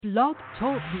Blog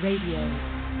Talk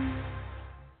Radio.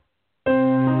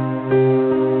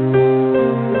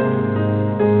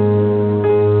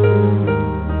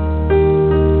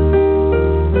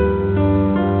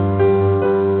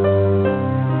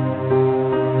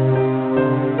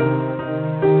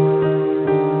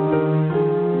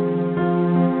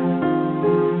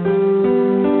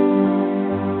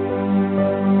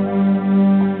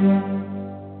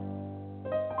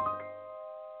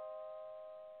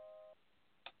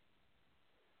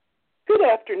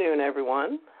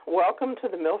 Everyone. Welcome to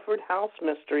the Milford House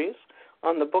Mysteries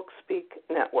on the Bookspeak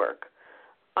Network.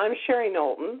 I'm Sherry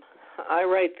Knowlton. I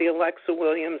write the Alexa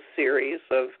Williams series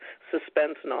of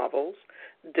suspense novels,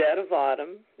 Dead of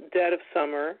Autumn, Dead of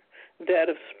Summer, Dead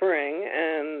of Spring,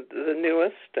 and the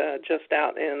newest, just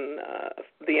out in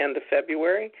the end of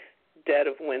February, Dead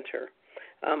of Winter.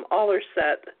 All are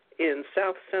set in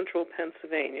south central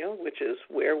Pennsylvania, which is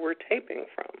where we're taping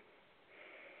from.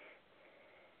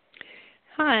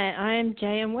 Hi, I'm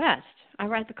Joan West. I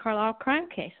write the Carlisle Crime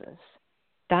Cases,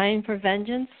 Dying for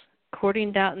Vengeance,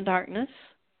 Courting Doubt and Darkness,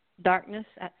 Darkness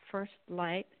at First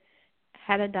Light,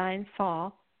 Had a Dying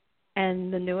Fall,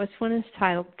 and the newest one is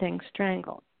titled Things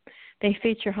Strangled. They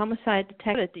feature homicide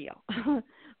detective deal.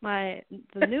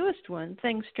 The newest one,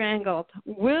 Things Strangled,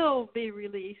 will be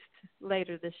released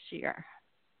later this year.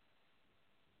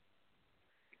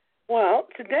 Well,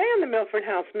 today on the Milford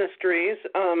House Mysteries,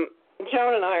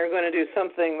 Joan and I are going to do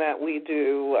something that we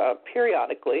do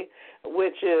periodically,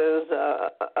 which is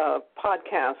a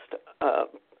podcast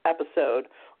episode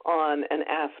on an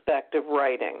aspect of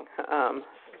writing,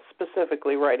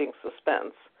 specifically writing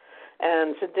suspense.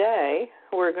 And today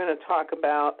we're going to talk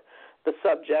about the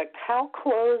subject, how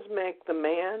clothes make the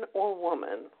man or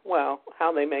woman, well,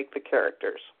 how they make the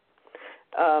characters.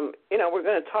 We're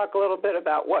going to talk a little bit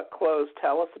about what clothes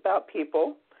tell us about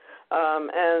people,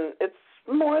 and it's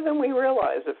more than we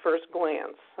realize at first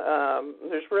glance.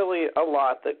 There's really a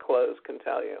lot that clothes can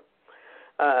tell you.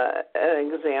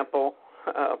 An example,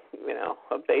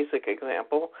 a basic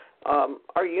example,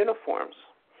 are uniforms.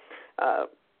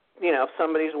 If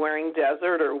somebody's wearing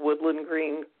desert or woodland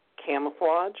green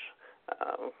camouflage,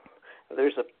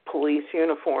 there's police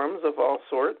uniforms of all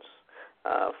sorts,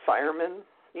 firemen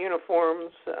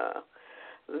uniforms,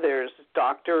 there's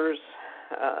doctors,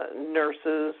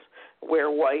 nurses,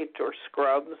 wear white or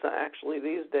scrubs. Actually,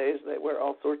 these days they wear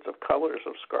all sorts of colors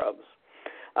of scrubs.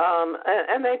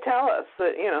 And they tell us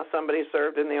that, somebody is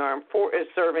serving in the armed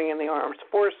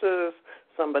forces,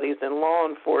 somebody's in law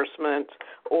enforcement,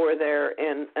 or they're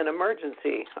in an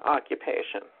emergency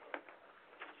occupation.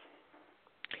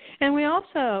 And we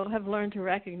also have learned to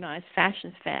recognize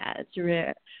fashion fads.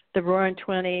 The Roaring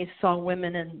 '20s saw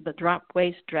women in the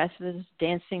drop-waist dresses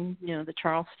dancing, the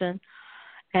Charleston.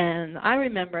 And I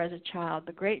remember as a child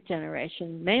the Great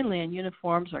Generation, mainly in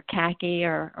uniforms or khaki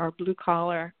or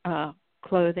blue-collar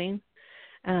clothing.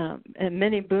 And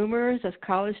many boomers, as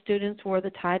college students, wore the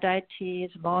tie-dyed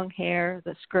tees, long hair,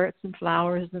 the skirts and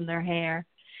flowers in their hair,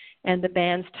 and the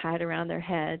bands tied around their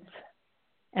heads.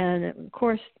 And, of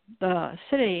course, the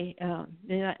city,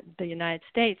 the United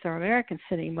States, or American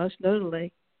city, most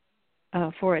notably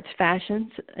for its fashions,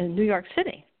 in New York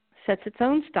City, sets its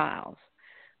own styles.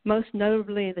 Most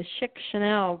notably, the chic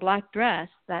Chanel black dress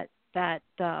that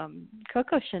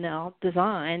Coco Chanel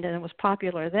designed, and it was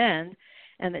popular then,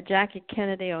 and that Jackie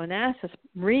Kennedy Onassis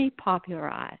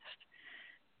repopularized.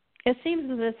 It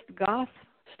seems as if the goth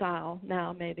style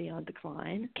now may be on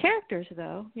decline. Characters,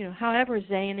 though, however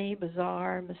zany,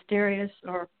 bizarre, mysterious,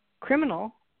 or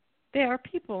criminal, they are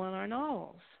people in our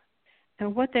novels.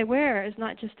 And what they wear is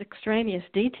not just extraneous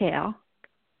detail,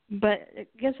 but it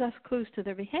gives us clues to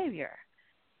their behavior,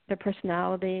 their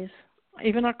personalities,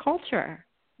 even our culture,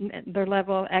 their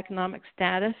level of economic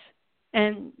status,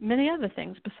 and many other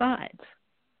things besides.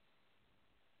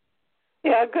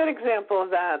 Yeah, a good example of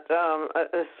that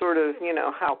is sort of,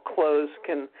 how clothes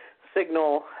can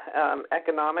signal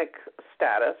economic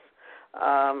status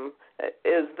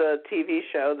is the TV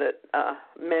show that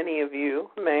many of you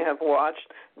may have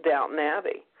watched, Downton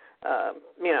Abbey.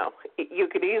 You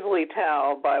could easily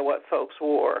tell by what folks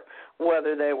wore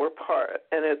whether they were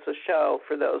and it's a show,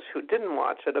 for those who didn't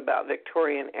watch it, about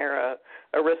Victorian-era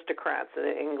aristocrats in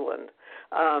England.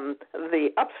 The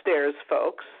upstairs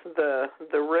folks, the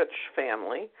rich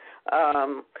family,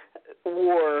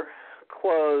 wore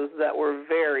clothes that were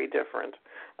very different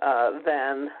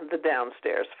than the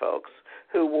downstairs folks,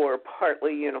 who wore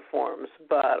partly uniforms,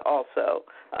 but also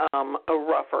a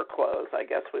rougher clothes, I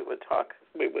guess we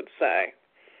would say.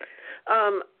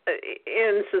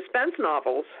 In suspense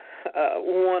novels,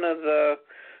 one of the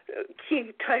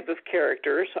key type of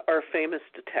characters are famous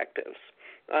detectives.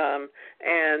 And,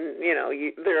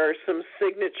 there are some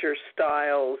signature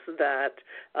styles that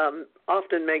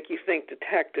often make you think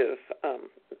detective.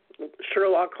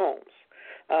 Sherlock Holmes.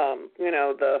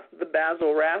 The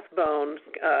Basil Rathbone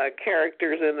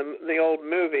characters in the old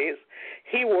movies,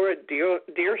 he wore a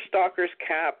deer stalker's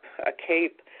cap, a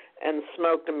cape, and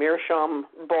smoked a meerschaum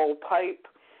bowl pipe,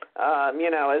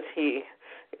 as he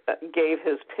gave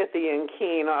his pithy and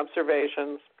keen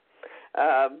observations.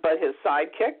 But his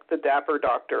sidekick, the dapper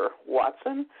Dr.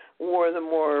 Watson, wore the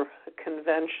more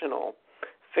conventional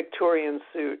Victorian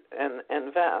suit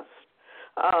and vest.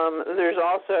 There's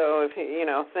also,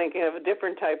 if thinking of a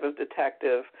different type of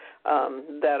detective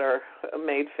that are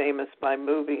made famous by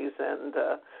movies and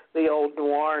the old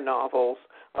noir novels,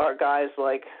 are guys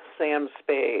like Sam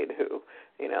Spade, who,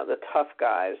 the tough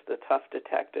guys, the tough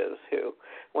detectives who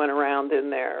went around in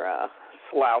their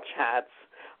slouch hats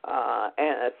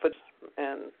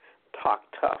and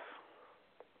talked tough.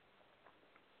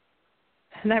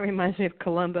 And that reminds me of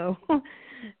Columbo.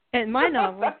 In my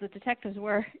novels, the detectives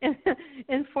wear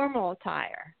informal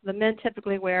attire. The men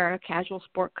typically wear a casual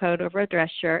sport coat over a dress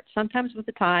shirt, sometimes with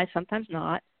a tie, sometimes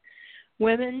not.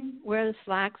 Women wear the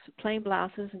slacks, plain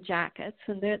blouses, and jackets,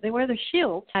 and they wear their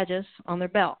shield badges on their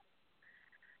belt.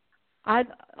 I'd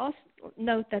also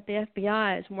note that the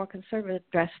FBI is more conservative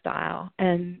dress style,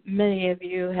 and many of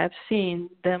you have seen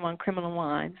them on Criminal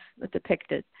Minds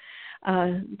depicted.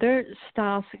 Their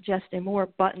style suggests a more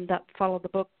buttoned-up,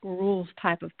 follow-the-book rules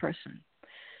type of person.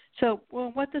 So,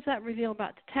 what does that reveal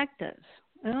about detectives?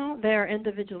 Well, they're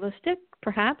individualistic,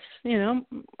 perhaps,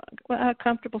 a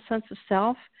comfortable sense of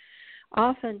self.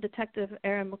 Often, Detective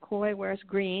Erin McCoy wears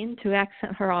green to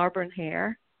accent her auburn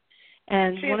hair.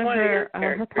 And she's one of her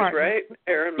characters, partners, right?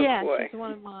 Erin McCoy. Yeah, she's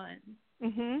one of mine.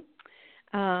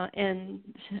 And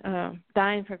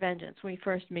Dying for Vengeance, when we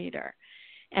first meet her.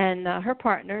 And her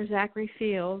partner, Zachary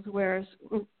Fields, wears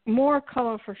more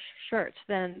colorful shirts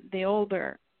than the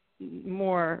older,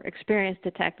 more experienced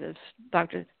detectives,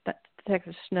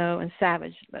 Detective Snow and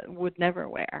Savage, would never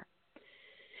wear.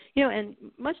 And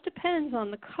much depends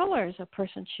on the colors a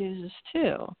person chooses,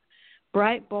 too.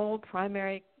 Bright, bold,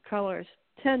 primary colors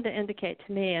tend to indicate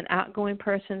to me an outgoing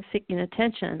person seeking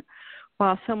attention,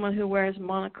 while someone who wears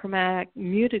monochromatic,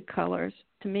 muted colors,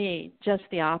 to me, just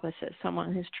the opposite,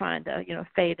 someone who's trying to,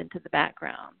 fade into the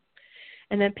background.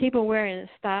 And then people wearing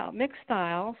mixed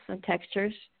styles and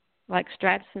textures, like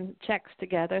stripes and checks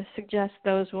together, suggest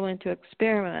those willing to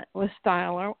experiment with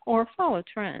style or follow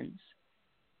trends.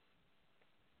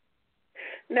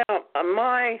 Now,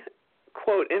 my,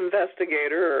 quote,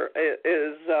 investigator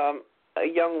is a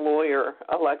young lawyer,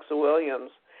 Alexa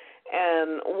Williams.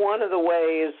 And one of the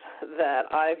ways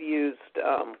that I've used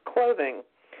clothing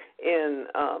in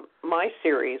my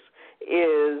series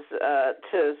is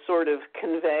to sort of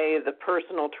convey the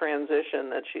personal transition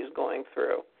that she's going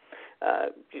through.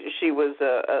 She was,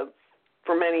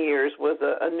 for many years, was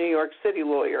a New York City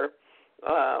lawyer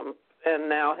and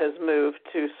now has moved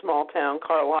to small-town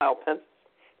Carlisle,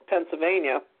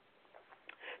 Pennsylvania,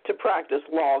 to practice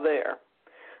law there.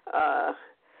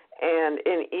 And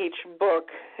in each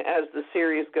book, as the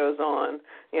series goes on,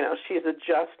 she's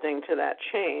adjusting to that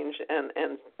change,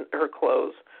 and her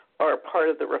clothes are part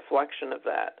of the reflection of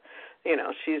that.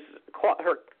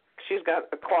 She's got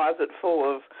a closet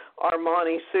full of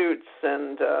Armani suits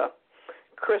and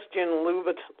Christian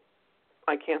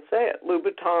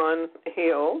Louboutin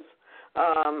heels,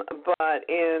 but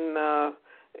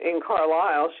in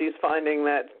Carlisle, she's finding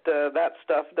that that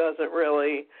stuff doesn't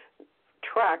really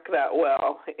track that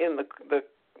well in the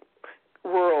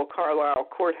rural Carlisle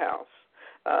courthouse.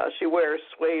 She wears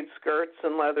suede skirts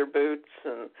and leather boots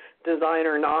and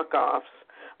designer knockoffs,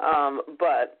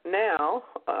 but now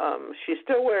she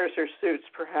still wears her suits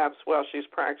perhaps while she's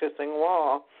practicing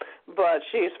law, but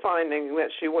she's finding that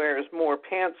she wears more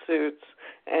pantsuits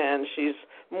and she's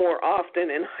more often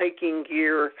in hiking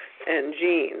gear and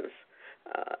jeans.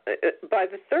 By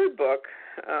the third book,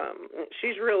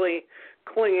 she's really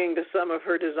clinging to some of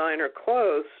her designer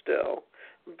clothes still,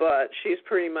 but she's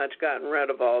pretty much gotten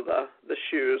rid of all the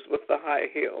shoes with the high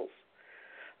heels.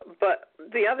 But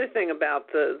the other thing about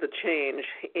the change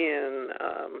in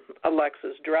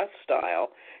Alexa's dress style,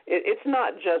 it's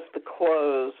not just the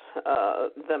clothes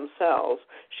themselves.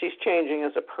 She's changing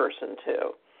as a person,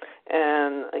 too.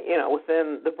 And,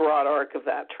 within the broad arc of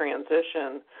that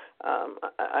transition,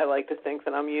 I like to think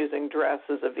that I'm using dress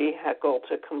as a vehicle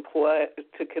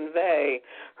to convey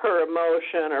her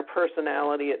emotion or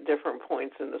personality at different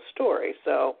points in the story.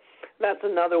 So that's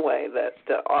another way that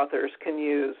authors can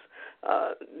use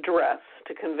dress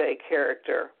to convey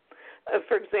character.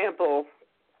 For example,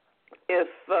 if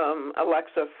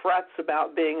Alexa frets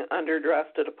about being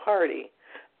underdressed at a party,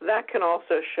 that can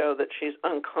also show that she's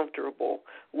uncomfortable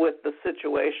with the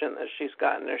situation that she's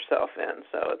gotten herself in.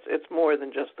 So it's more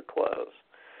than just the clothes.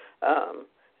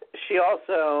 She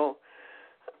also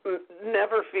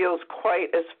never feels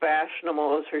quite as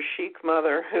fashionable as her chic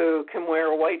mother, who can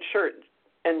wear a white shirt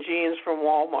and jeans from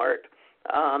Walmart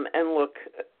and look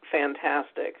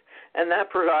fantastic. And that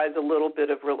provides a little bit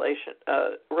of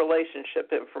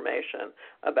relationship information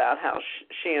about how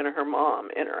she and her mom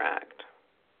interact.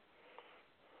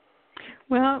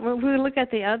 Well, when we look at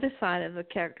the other side of the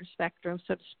character spectrum,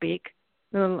 so to speak,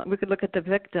 we could look at the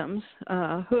victims,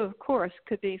 who, of course,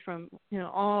 could be from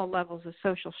all levels of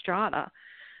social strata.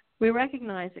 We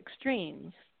recognize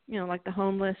extremes, like the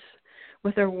homeless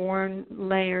with their worn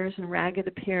layers and ragged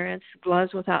appearance,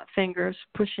 gloves without fingers,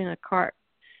 pushing a cart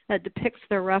that depicts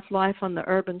their rough life on the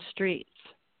urban streets.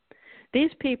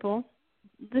 These people,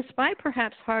 despite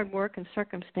perhaps hard work and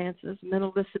circumstances,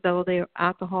 mental disability,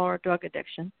 alcohol or drug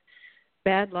addiction,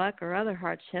 bad luck or other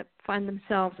hardship, find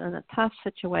themselves in a tough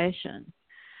situation.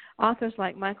 Authors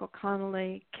like Michael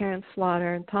Connelly, Karen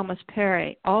Slaughter, and Thomas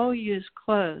Perry all use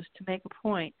clothes to make a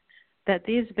point that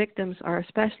these victims are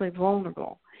especially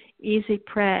vulnerable, easy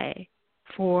prey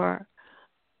for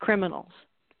criminals.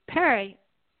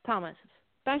 Thomas,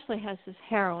 especially has his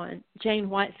heroine, Jane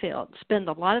Whitefield, spend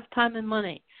a lot of time and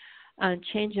money on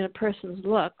changing a person's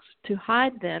looks to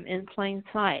hide them in plain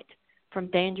sight from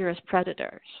dangerous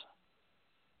predators.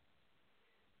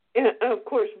 Yeah, of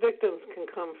course, victims can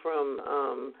come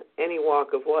from any walk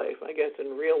of life, I guess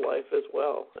in real life as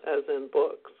well as in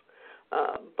books.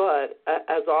 But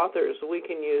as authors, we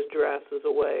can use dress as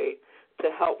a way to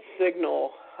help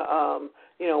signal,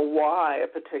 why a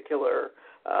particular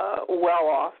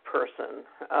well-off person,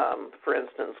 for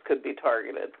instance, could be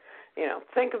targeted.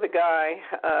 Think of the guy,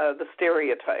 the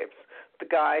stereotypes, the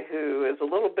guy who is a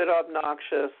little bit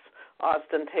obnoxious,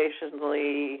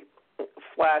 ostentatiously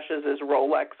flashes his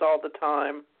Rolex all the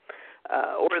time,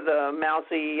 or the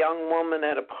mousy young woman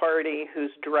at a party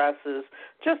whose dress is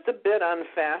just a bit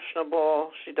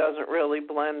unfashionable. She doesn't really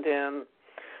blend in.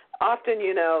 Often,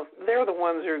 they're the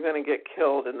ones who are going to get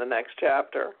killed in the next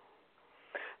chapter.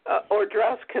 Or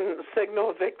dress can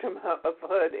signal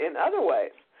victimhood in other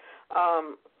ways.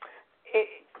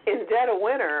 In Dead of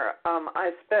Winter,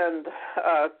 I spend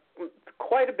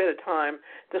quite a bit of time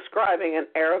describing an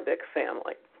Arabic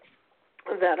family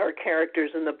that are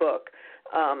characters in the book,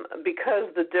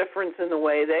 because the difference in the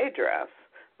way they dress,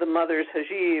 the mother's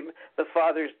hijab,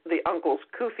 the uncle's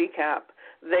kufi cap,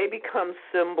 they become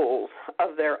symbols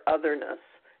of their otherness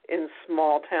in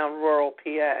small-town rural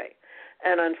PA.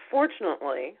 And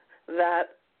unfortunately, that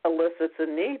elicits a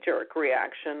knee-jerk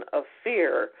reaction of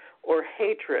fear or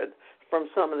hatred from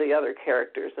some of the other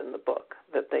characters in the book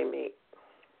that they meet.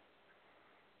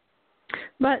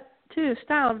 But, too,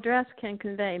 style of dress can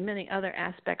convey many other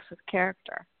aspects of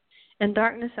character. In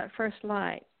Darkness at First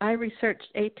Light, I researched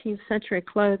 18th century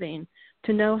clothing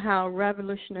to know how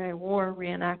Revolutionary War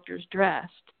reenactors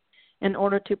dressed in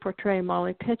order to portray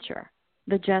Molly Pitcher,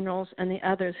 the generals, and the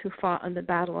others who fought in the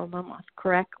Battle of Monmouth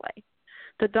correctly.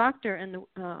 The doctor in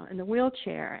the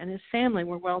wheelchair and his family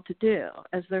were well-to-do,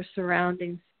 as their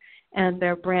surroundings and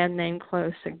their brand-name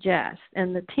clothes suggest.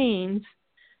 And the teens,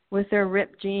 with their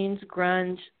ripped jeans,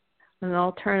 grunge, and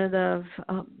alternative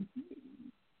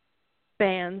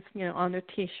bands, on their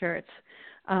T-shirts,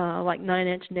 like Nine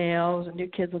Inch Nails or New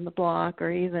Kids on the Block,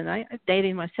 or even, I'm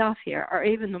dating myself here, or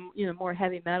even the more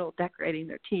heavy metal decorating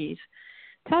their tees,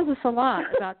 tells us a lot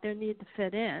about their need to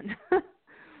fit in,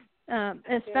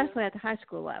 especially at the high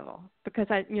school level, because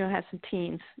I have some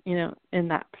teens, in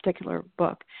that particular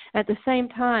book. At the same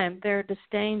time, their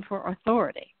disdain for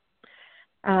authority.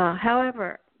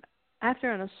 However,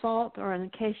 after an assault or in a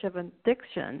case of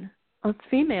addiction, a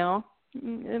female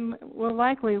will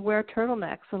likely wear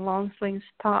turtlenecks and long-sleeve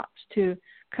tops to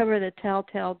cover the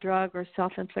telltale drug or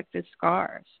self-inflicted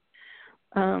scars.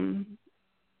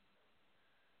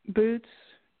 Boots,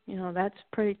 that's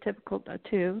pretty typical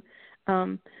too.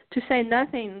 To say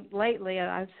nothing lately,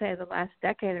 I'd say the last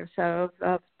decade or so,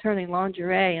 of turning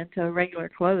lingerie into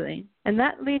regular clothing. And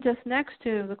that leads us next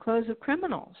to the clothes of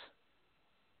criminals.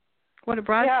 What a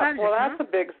broad subject. Yeah, well, that's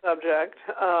a big subject.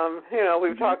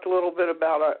 We've talked a little bit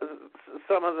about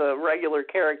some of the regular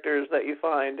characters that you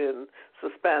find in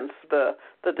suspense, the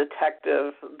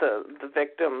detective, the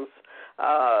victims,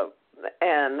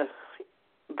 and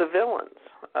the villains.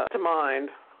 To mind,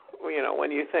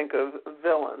 when you think of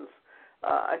villains,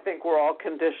 I think we're all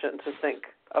conditioned to think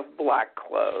of black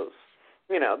clothes.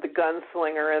 The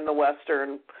gunslinger in the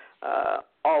Western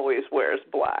always wears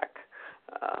black.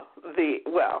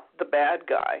 the bad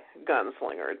guy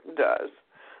gunslinger does.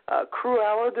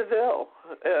 Cruella de Vil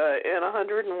in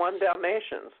 101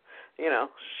 Dalmatians.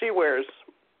 She wears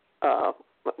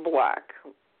black.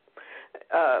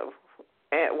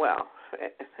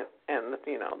 And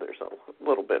there's a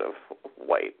little bit of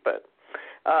white, but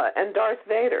and Darth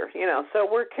Vader. So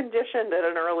we're conditioned at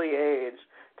an early age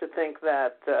to think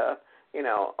that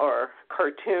our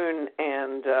cartoon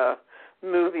and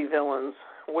movie villains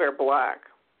wear black.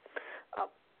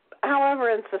 However,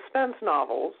 in suspense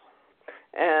novels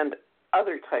and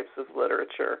other types of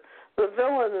literature, the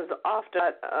villain is often,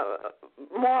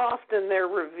 more often their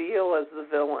reveal as the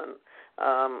villain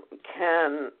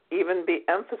can even be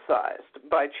emphasized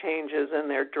by changes in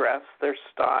their dress, their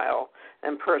style,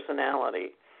 and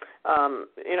personality.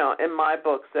 In my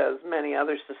books, as many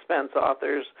other suspense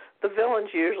authors, the villains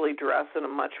usually dress in a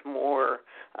much more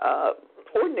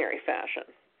ordinary fashion.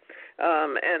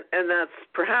 And that's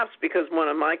perhaps because one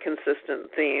of my consistent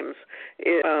themes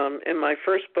in my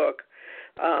first book,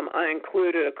 I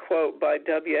included a quote by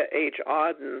W.H.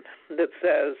 Auden that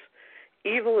says,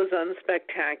 "Evil is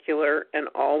unspectacular and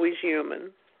always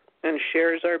human, and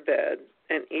shares our bed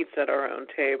and eats at our own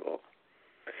table."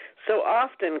 So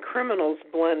often criminals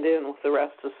blend in with the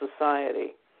rest of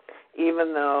society,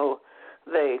 even though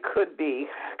they could be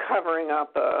covering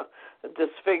up a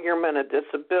disfigurement, a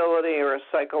disability, or a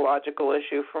psychological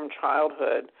issue from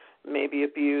childhood, maybe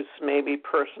abuse, maybe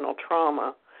personal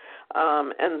trauma.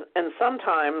 And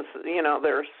sometimes,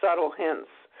 there are subtle hints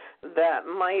that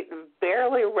might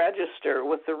barely register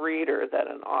with the reader that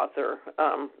an author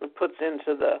puts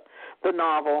into the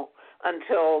novel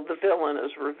until the villain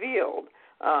is revealed.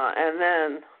 And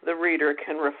then the reader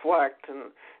can reflect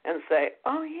and say,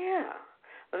 oh, yeah,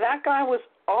 that guy was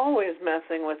always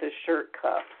messing with his shirt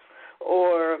cuffs,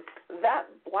 or that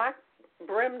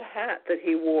black-brimmed hat that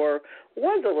he wore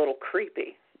was a little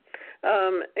creepy.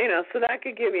 So that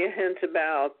could give you a hint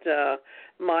about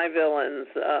my villains,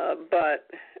 but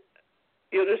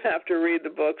you'll just have to read the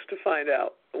books to find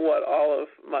out what all of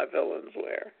my villains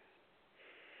wear.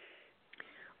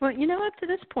 Well, up to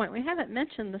this point, we haven't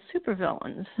mentioned the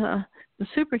supervillains, the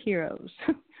superheroes.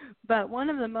 But one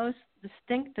of the most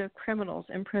distinctive criminals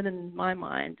imprinted in my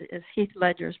mind is Heath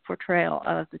Ledger's portrayal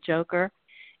of the Joker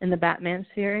in the Batman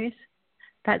series.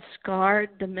 That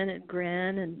scarred, demented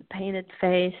grin and painted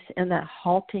face and that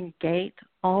halting gait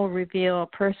all reveal a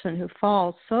person who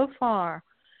falls so far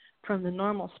from the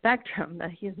normal spectrum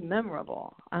that he's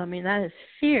memorable. I mean, that is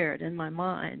seared in my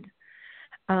mind.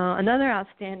 Another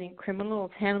outstanding criminal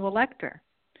is Hannibal Lecter,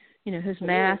 whose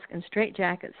mask and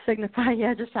straitjacket signify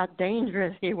just how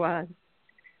dangerous he was.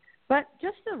 But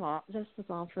just as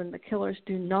often, the killers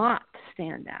do not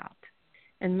stand out.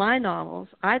 In my novels,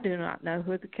 I do not know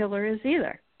who the killer is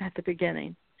either at the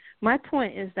beginning. My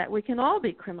point is that we can all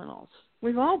be criminals.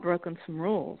 We've all broken some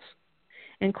rules.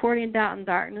 In Courting Doubt and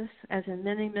Darkness, as in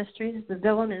many mysteries, the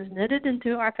villain is knitted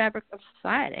into our fabric of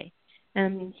society,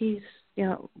 and he's,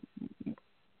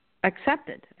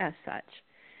 accepted as such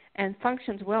and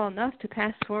functions well enough to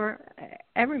pass for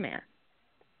every man.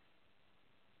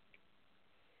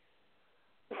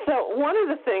 So one of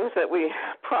the things that we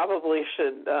probably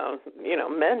should,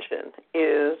 mention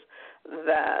is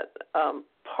that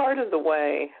part of the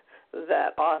way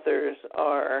that authors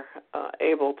are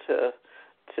able to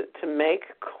make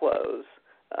clothes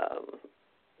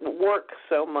work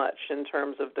so much in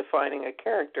terms of defining a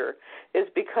character is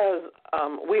because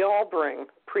we all bring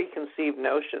preconceived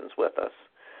notions with us,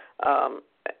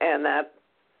 and that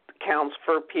counts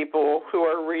for people who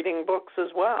are reading books as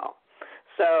well.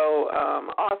 So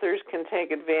authors can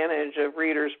take advantage of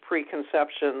readers'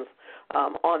 preconceptions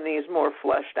on these more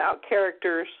fleshed out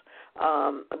characters,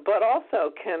 but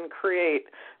also can create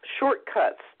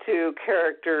shortcuts to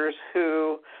characters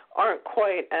who aren't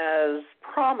quite as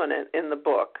prominent in the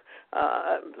book.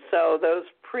 So those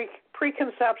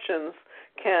preconceptions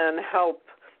can help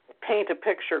paint a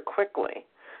picture quickly.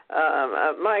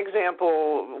 My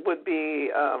example would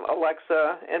be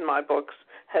Alexa in my books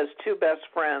has two best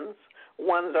friends.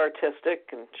 One's artistic,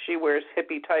 and she wears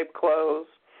hippie-type clothes.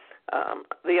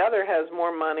 The other has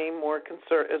more money, is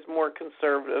more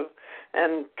conservative,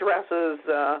 and dresses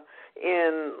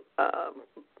in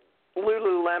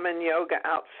Lululemon yoga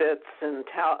outfits and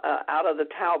out of the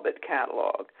Talbot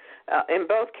catalog. In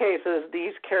both cases,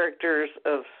 these characters'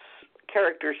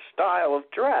 style of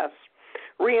dress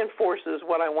reinforces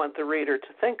what I want the reader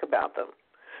to think about them.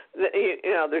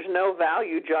 There's no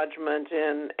value judgment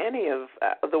in any of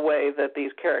the way that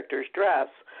these characters dress,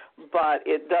 but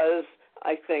it does,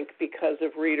 I think, because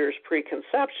of readers'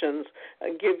 preconceptions,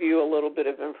 give you a little bit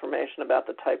of information about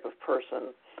the type of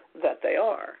person that they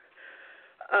are.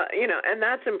 And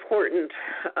that's important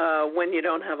when you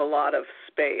don't have a lot of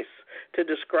space to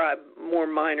describe more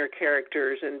minor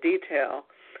characters in detail,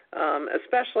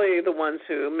 especially the ones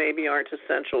who maybe aren't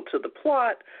essential to the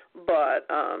plot, but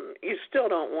you still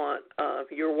don't want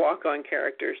your walk-on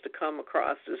characters to come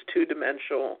across as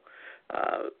two-dimensional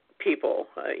people.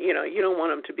 You don't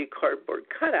want them to be cardboard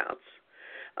cutouts.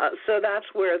 So that's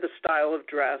where the style of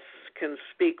dress can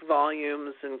speak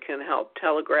volumes and can help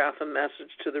telegraph a message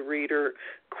to the reader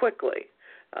quickly.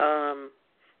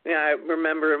 I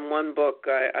remember in one book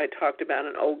I talked about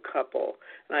an old couple,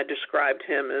 and I described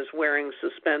him as wearing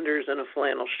suspenders and a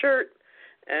flannel shirt,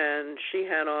 and she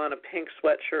had on a pink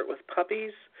sweatshirt with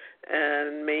puppies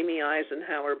and Mamie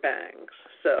Eisenhower bangs.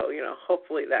 So,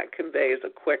 hopefully that conveys a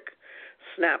quick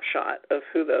snapshot of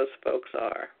who those folks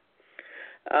are.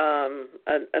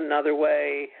 Another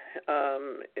way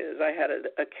is I had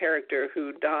a character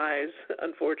who dies,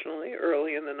 unfortunately,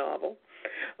 early in the novel,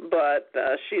 but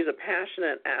she's a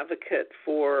passionate advocate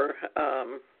for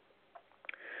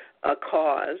a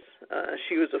cause.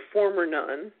 She was a former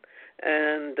nun,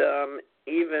 and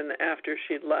even after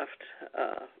she'd left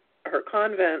her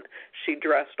convent, she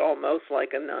dressed almost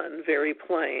like a nun, very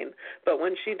plain. But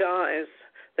when she dies,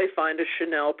 they find a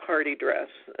Chanel party dress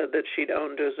that she'd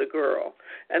owned as a girl,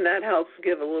 and that helps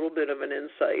give a little bit of an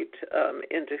insight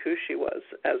into who she was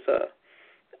as a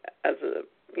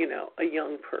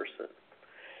young person.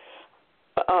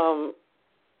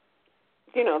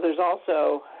 There's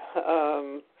also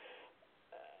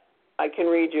I can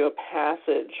read you a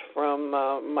passage from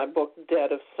my book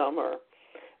Dead of Summer,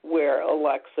 where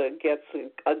Alexa gets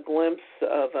a glimpse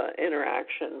of an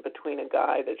interaction between a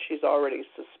guy that she's already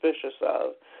suspicious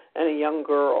of and a young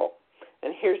girl.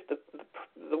 And here's the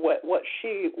what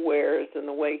she wears and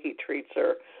the way he treats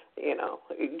her,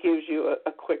 it gives you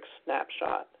a quick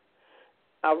snapshot.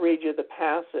 I'll read you the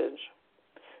passage.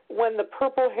 When the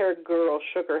purple-haired girl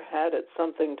shook her head at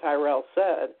something Tyrell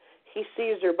said, he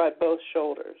seized her by both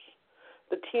shoulders.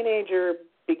 The teenager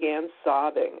began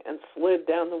sobbing and slid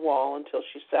down the wall until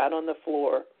she sat on the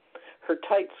floor, her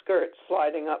tight skirt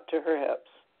sliding up to her hips.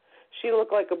 She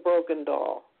looked like a broken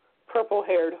doll,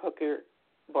 purple-haired hooker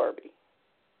Barbie.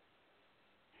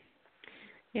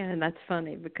 Yeah, and that's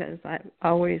funny because I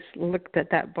always looked at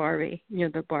that Barbie,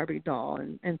 the Barbie doll,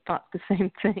 and thought the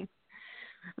same thing.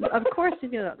 Of course,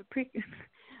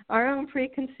 our own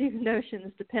preconceived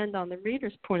notions depend on the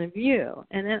reader's point of view,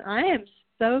 and then I am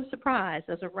so surprised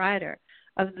as a writer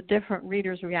of the different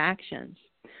readers' reactions.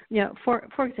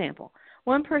 For example,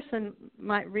 one person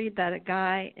might read that a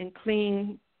guy he's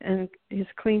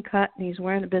clean cut and he's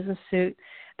wearing a business suit,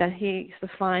 that he's the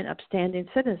fine, upstanding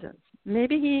citizen.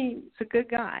 Maybe he's a good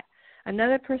guy.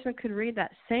 Another person could read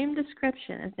that same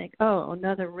description and think, oh,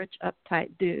 another rich,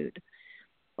 uptight dude.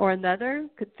 Or another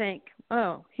could think,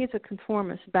 oh, he's a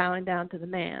conformist bowing down to the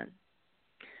man.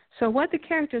 So what the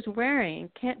character's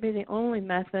wearing can't be the only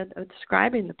method of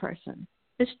describing the person.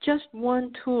 It's just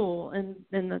one tool in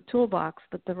the toolbox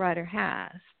that the writer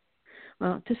has.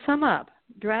 Well, to sum up,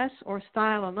 dress or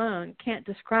style alone can't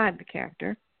describe the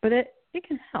character, but it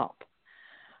can help.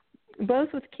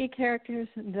 Both with key characters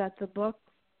that the book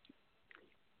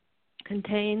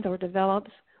contains or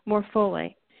develops more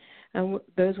fully, and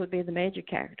those would be the major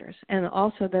characters, and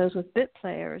also those with bit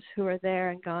players who are there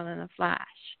and gone in a flash.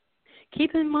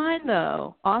 Keep in mind,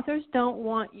 though, authors don't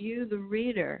want you, the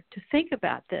reader, to think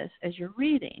about this as you're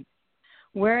reading.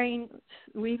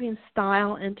 Weaving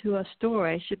style into a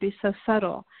story should be so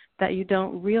subtle that you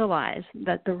don't realize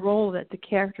that the role that the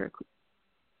character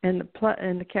and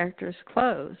the character's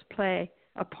clothes play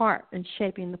a part in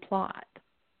shaping the plot.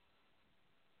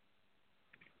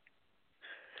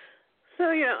 So,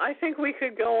 I think we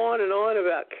could go on and on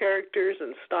about characters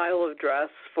and style of dress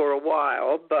for a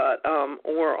while, but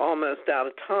we're almost out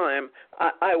of time.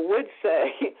 I would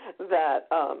say that,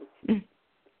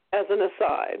 as an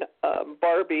aside,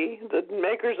 Barbie, the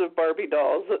makers of Barbie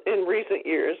dolls in recent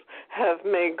years have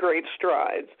made great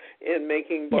strides in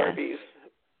making Barbies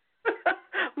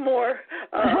more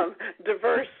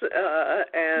diverse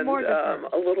and more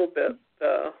diverse. A little bit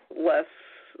less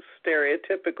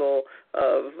stereotypical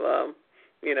of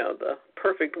the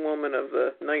perfect woman of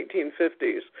the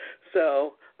 1950s.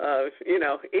 So,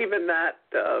 even that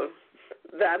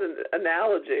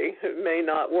analogy may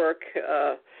not work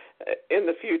in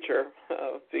the future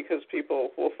because people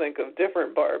will think of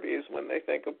different Barbies when they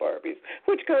think of Barbies,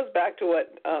 which goes back to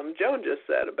what Joan just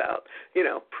said about,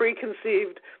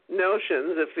 preconceived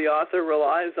notions. If the author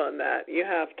relies on that, you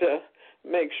have to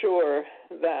make sure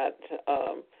that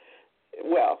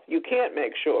well, you can't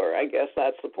make sure, I guess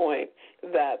that's the point,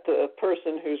 that the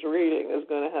person who's reading is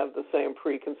going to have the same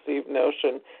preconceived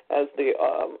notion as the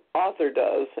author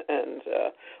does and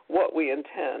what we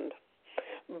intend.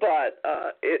 But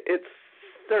it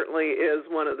certainly is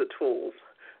one of the tools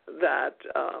that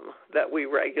we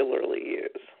regularly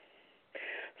use.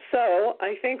 So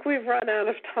I think we've run out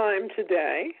of time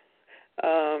today,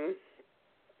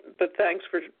 but thanks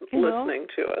for listening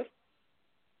to us.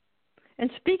 And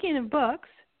speaking of books,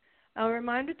 a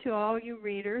reminder to all you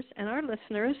readers and our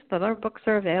listeners that our books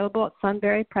are available at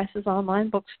Sunbury Press's online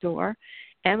bookstore,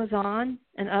 Amazon,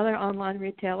 and other online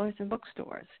retailers and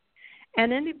bookstores.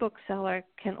 And any bookseller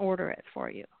can order it for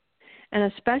you. And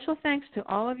a special thanks to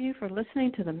all of you for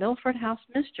listening to the Milford House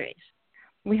Mysteries.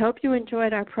 We hope you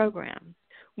enjoyed our program.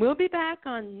 We'll be back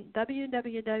on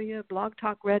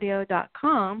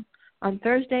www.blogtalkradio.com on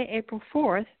Thursday, April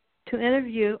 4th, to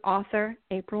interview author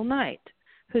April Knight,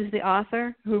 who's the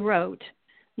author who wrote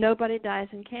Nobody Dies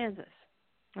in Kansas.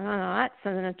 I don't know, that's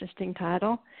an interesting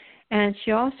title. And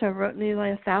she also wrote nearly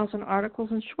 1,000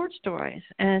 articles and short stories,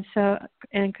 and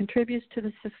contributes to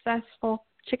the successful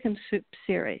Chicken Soup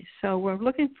series. So we're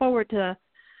looking forward to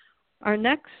our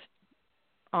next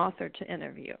author to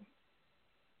interview.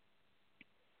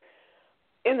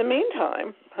 In the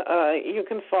meantime, you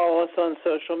can follow us on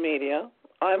social media.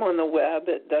 I'm on the web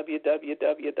at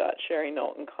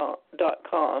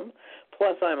www.sherryknowlton.com.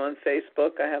 Plus, I'm on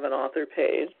Facebook. I have an author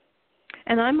page.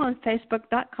 And I'm on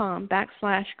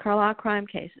Facebook.com/Carlisle Crime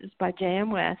Cases by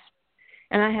Joan West.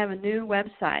 And I have a new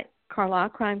website,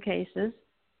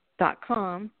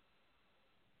 CarlisleCrimeCases.com.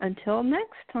 Until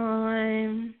next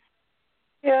time.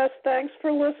 Yes, thanks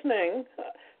for listening.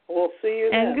 We'll see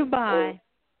you then. And goodbye.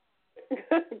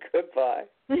 Goodbye.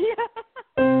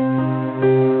 Yeah.